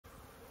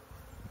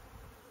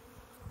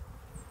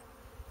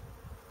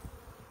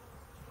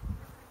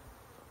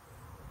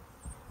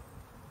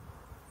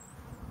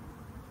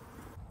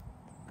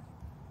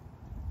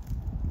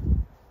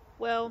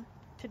Well,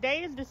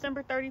 today is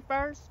December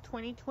 31st,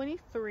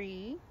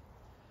 2023,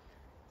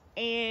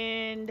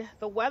 and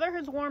the weather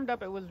has warmed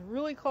up. It was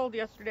really cold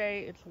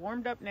yesterday. It's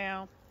warmed up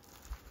now,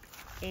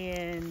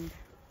 and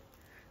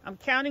I'm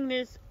counting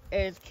this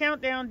as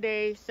countdown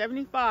day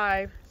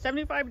 75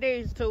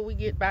 days till we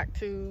get back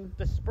to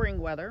the spring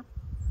weather.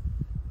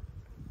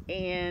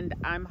 And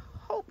I'm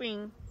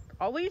hoping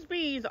all these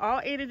bees,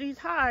 all 8 of these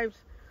hives,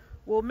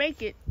 will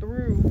make it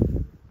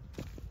through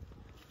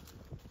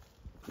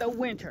the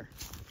winter.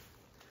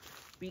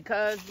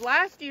 Because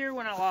last year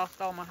when I lost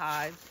all my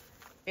hives,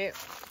 it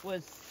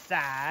was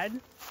sad.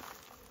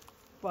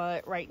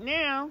 But right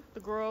now, the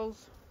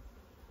girls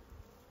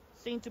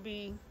seem to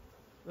be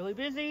really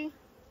busy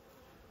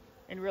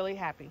and really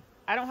happy.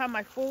 I don't have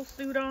my full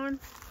suit on,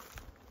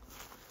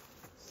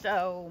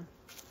 so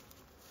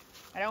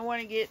I don't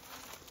want to get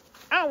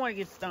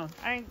stung.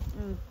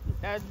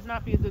 That would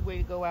not be a good way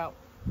to go out.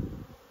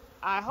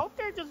 I hope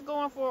they're just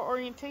going for an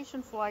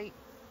orientation flight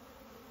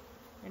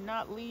and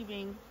not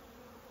leaving.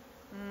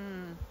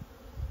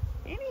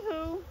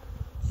 Anywho,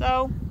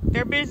 so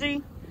they're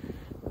busy.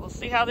 We'll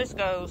see how this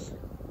goes.